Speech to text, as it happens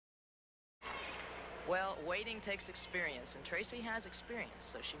Well, weighting takes experience, and Tracy has experience,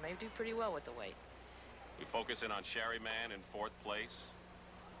 so she may do pretty well with the weight. We focus in on Shari Mann in 4th place.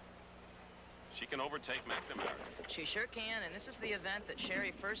 She can overtake McNamara. She sure can, and this is the event that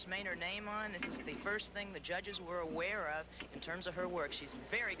Shari first made her name on. This is the first thing the judges were aware of in terms of her work. She's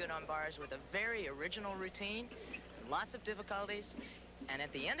very good on bars with a very original routine, lots of difficulties. And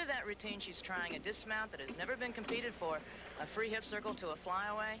at the end of that routine, she's trying a dismount that has never been competed for, a free hip circle to a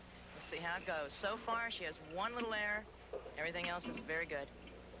flyaway. We'll see how it goes. So far, she has one little error. Everything else is very good.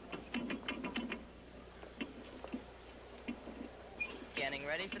 Getting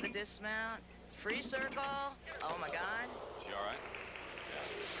ready for the dismount. Free circle. Oh, my God. She all right?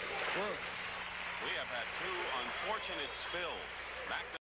 Whoa. We have had 2 unfortunate spills.